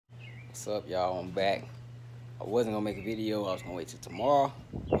What's up, y'all? I'm back. I wasn't gonna make a video. I was gonna wait till tomorrow,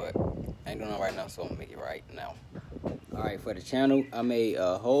 but I ain't doing it right now, so I'm gonna make it right now. All right, for the channel, I made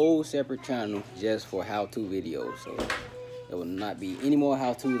a whole separate channel just for how-to videos. So there will not be any more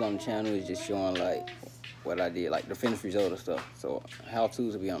how-tos on the channel. It's just showing like what I did, like the finished result of stuff. So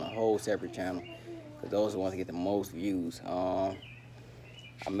how-tos will be on a whole separate channel because those are the ones that get the most views. I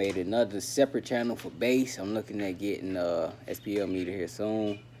made another separate channel for bass. I'm looking at getting a SPL meter here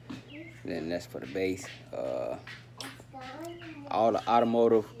soon. And then that's for the bass. All the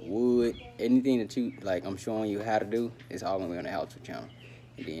automotive, wood, anything that you like, I'm showing you how to do. It's all gonna be on the how-to channel.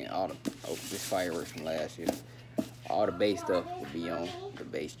 And then all the this fireworks from last year. All the bass stuff will be on the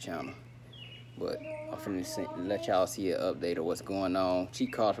bass channel. But I'm finna let y'all see an update of what's going on.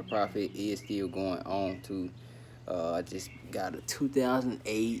 Cheat Cars for Profit is still going on too. I just got a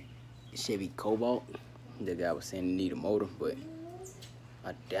 2008 Chevy Cobalt. The guy was saying he need a motor, but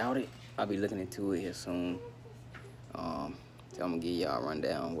I doubt it. I'll be looking into it here soon. So I'm gonna give y'all a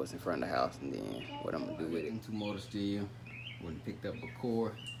rundown what's in front of the house and then what I'm gonna do with it. Two motors still. When picked up a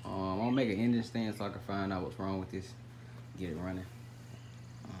core. I'm gonna make an engine stand so I can find out what's wrong with this. Get it running.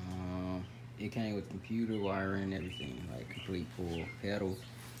 It came with computer wiring, everything, like complete full pedals.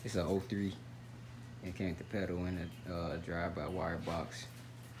 It's a 03. It came with the pedal and a drive-by-wire box.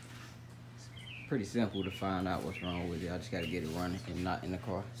 It's pretty simple to find out what's wrong with it. I just gotta get it running and not in the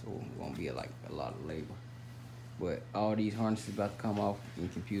car, so it won't be like a lot of labor. But all these harnesses about to come off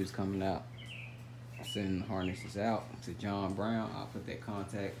and computers coming out. I'm sending the harnesses out to John Brown. I'll put that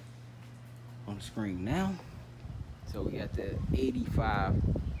contact on the screen now. So we got the 85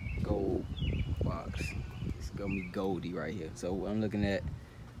 gold box. It's gonna be Goldie right here. So I'm looking at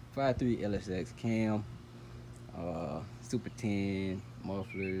 5.3 LSX cam, Super 10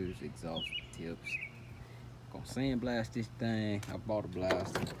 mufflers, exhaust tips. Gonna sandblast this thing. I bought a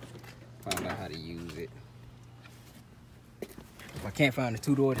blaster. Find out how to use it. If I can't find the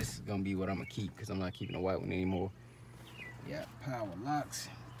two-door, this is gonna be what I'm gonna keep because I'm not keeping the white one anymore. Got power locks,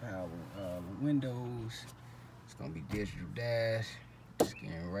 power windows. It's gonna be digital dash. Just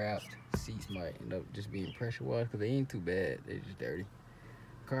getting wrapped. Seats might end up just being pressure washed because they ain't too bad. They're just dirty.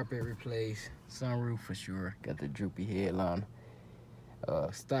 Carpet replaced. Sunroof for sure. Got the droopy headliner.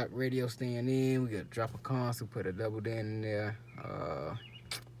 Stock radio stand in. We got drop a console. Put a double den in there.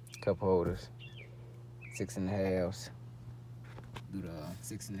 Cup holders. 6.5s. Do the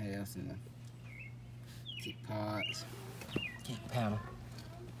 6.5s and the kick pods. Kick panel.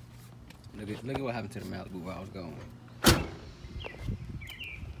 Look at what happened to the Malibu while I was gone.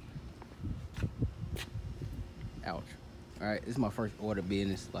 Ouch. Alright, this is my first order of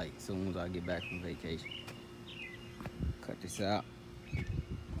business, like as soon as I get back from vacation. Cut this out.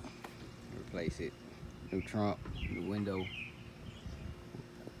 Replace it. New trunk, new window.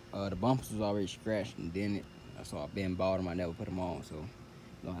 The bumpers was already scratched and dented. So I've been bought them, I never put them on, so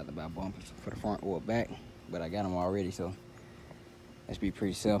don't have to buy bumpers for the front or back. But I got them already, so that should be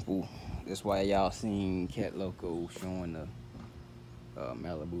pretty simple. That's why y'all seen Cat Loco showing the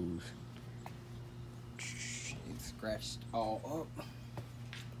Malibus. It's scratched all up.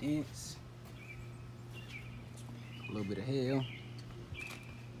 Dents. A little bit of hell.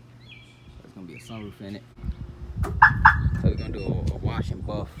 There's gonna be a sunroof in it. So we're gonna do a wash and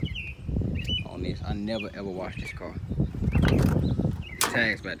buff on this. I never ever washed this car. The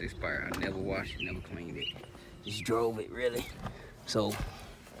tag's about to expire. I never washed it, never cleaned it. Just drove it really. So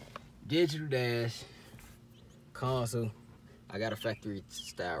digital dash, console. I got a factory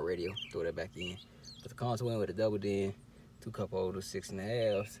style radio. Throw that back in. Put the console in with a double den, 2 cup holders,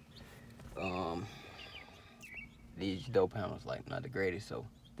 6.5s. These door panels like not the greatest, so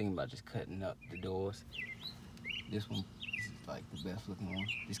thinking about just cutting up the doors. This one is like the best looking one.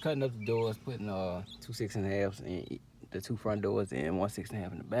 Just cutting up the doors, putting 2 6.5s in the 2 front doors and 1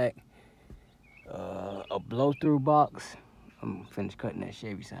 6.5 in the back. A blow through box. I'm finished cutting that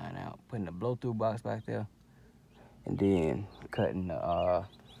Chevy sign out, putting the blow through box back there, and then cutting the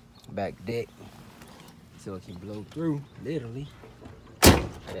back deck so it can blow through, literally.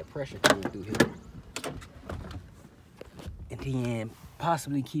 That pressure coming through here. And then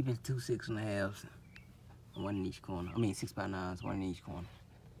possibly keeping 2 6.5s, one in each corner. I mean 6x9s, one in each corner.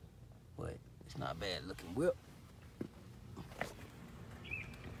 But it's not bad looking whip.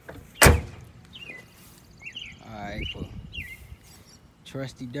 Alright, for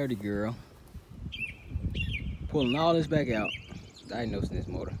trusty dirty girl. Pulling all this back out. Diagnosing this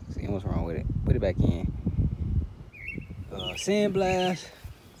motor. Seeing what's wrong with it. Put it back in. Sandblast.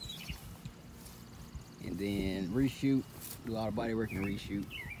 And then reshoot. Do all the body work and reshoot.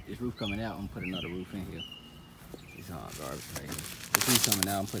 This roof coming out, I'm gonna put another roof in here. It's ton garbage right here. This is coming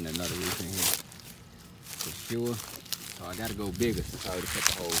out. I'm putting another roof in here for sure. So I gotta go bigger since I already cut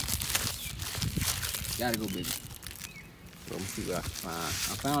the hole. Gotta go bigger. So let me see what I can find.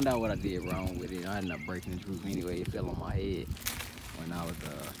 I found out what I did wrong with it. I ended up breaking this roof anyway. It fell on my head when I was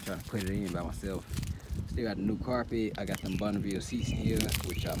trying to put it in by myself. Still got the new carpet. I got them Bonneville seats in here,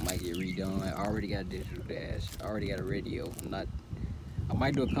 which I might get redone. I already got a digital dash. I already got a radio. I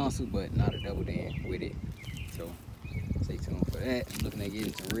might do a console, but not a double Dan with it. So stay tuned for that. I'm looking at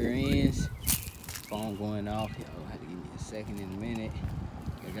getting some rear ends. Phone going off. Y'all have to give me a second in a minute.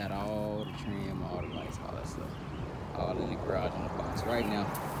 I got all the trim, all the lights, all that stuff. All in the garage in the box right now.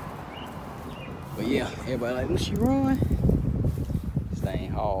 But yeah, everybody like, what she run? This thing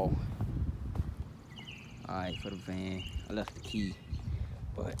haul. Alright, for the van. I left the key,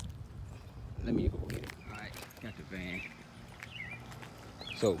 but let me go get it. Alright, got the van.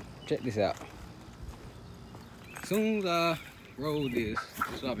 So, check this out. As soon as I rolled this,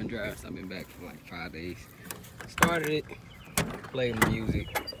 so I've been driving, so I've been back for like 5 days. Started it, played the music.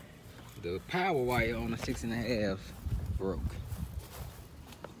 The power wire on the 6.5 broke.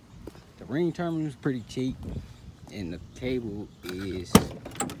 The ring terminal is pretty cheap, and the cable is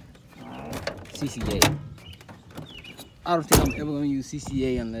CCA. I don't think I'm ever gonna use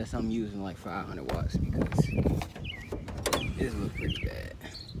CCA unless I'm using like 500 watts because this looks pretty bad.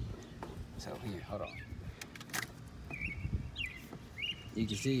 So here, hold on. You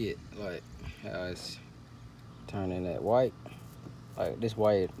can see it like how it's turning that white. Like this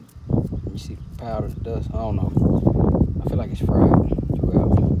white, you see the powder, the dust. I don't know. I feel like it's fried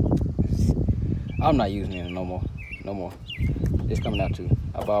throughout. I'm not using it no more. No more. It's coming out too.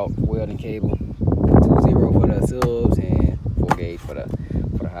 I bought welding cable, 2.0 for the subs and 4 gauge for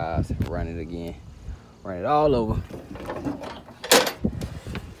the highs. Run it again. Run it all over.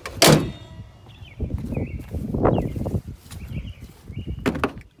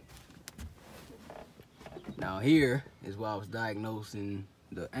 Now here is where I was diagnosing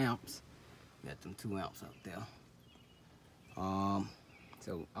the amps. Got them 2 amps up there.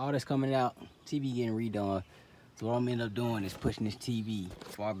 So all that's coming out, TV getting redone. So what I'm ended up doing is pushing this TV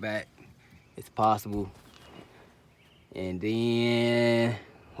far back as possible. And then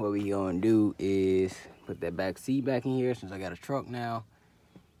what we gonna do is put that back seat back in here since I got a truck now.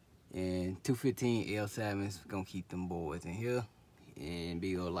 And 215 L7s gonna keep them boards in here. And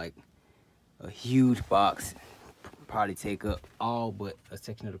be like a huge box. Probably take up all but a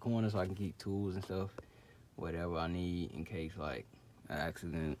section of the corner so I can keep tools and stuff. Whatever I need in case like an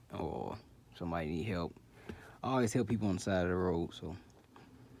accident or somebody need help. I always help people on the side of the road, so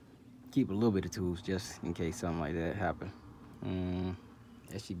keep a little bit of tools just in case something like that happen.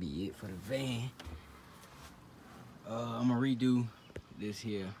 That should be it for the van. I'm gonna redo this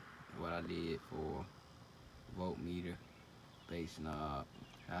here, what I did for voltmeter, base knob,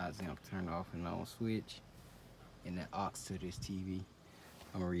 high amp turn off and on switch, and that aux to this TV.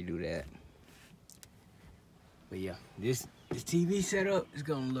 I'm gonna redo that. But yeah, this TV setup is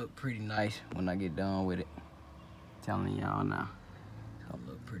gonna look pretty nice when I get done with it. Telling y'all now, it's gonna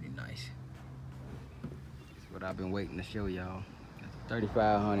look pretty nice. That's what I've been waiting to show y'all.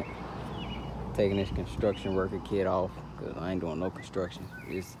 3,500. Taking this construction worker kit off because I ain't doing no construction.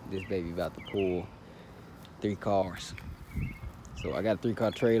 This baby about to pull 3 cars. So I got a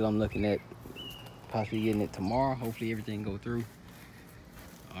 3-car trailer. I'm looking at possibly getting it tomorrow. Hopefully everything go through.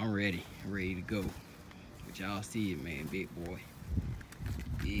 I'm ready to go. But y'all see it, man, big boy.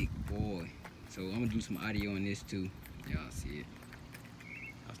 Big boy. So I'm gonna do some audio on this too. Y'all see it.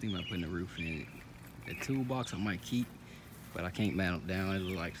 I was thinking about putting a roof in it. That toolbox I might keep, but I can't mount it down. It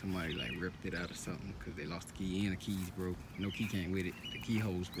look like somebody like ripped it out or something because they lost the key and the keys broke. No key came with it. The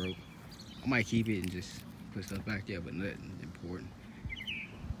keyhole's broke. I might keep it and just put stuff back there, but nothing important.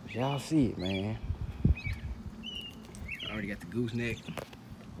 But y'all see it, man. I already got the gooseneck.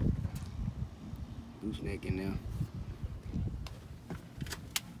 Gooseneck in there.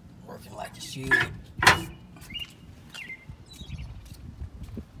 Working like it should.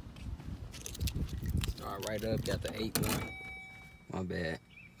 Start right up, got the 8-1. My bad.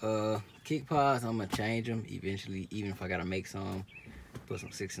 Kick pods, I'm gonna change them eventually, even if I gotta make some. Put some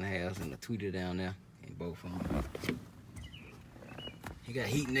 6.5s and a tweeter down there in both of them. You got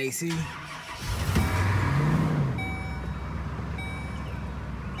heat and AC.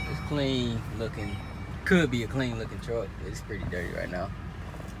 It's clean looking. Could be a clean looking truck, but it's pretty dirty right now.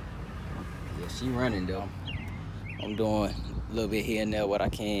 Yeah, she running though. I'm doing a little bit here and there what I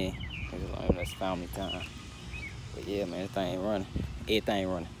can. That's family time. But yeah, man, everything running. Everything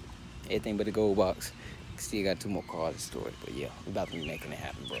running. Everything but the gold box. Still got 2 more cars in storage. But yeah, we about to be making it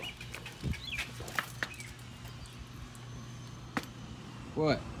happen, bro.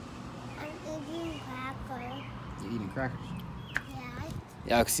 What? I'm eating crackers. You eating crackers?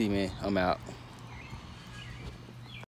 Yeah. Y'all can see me. I'm out.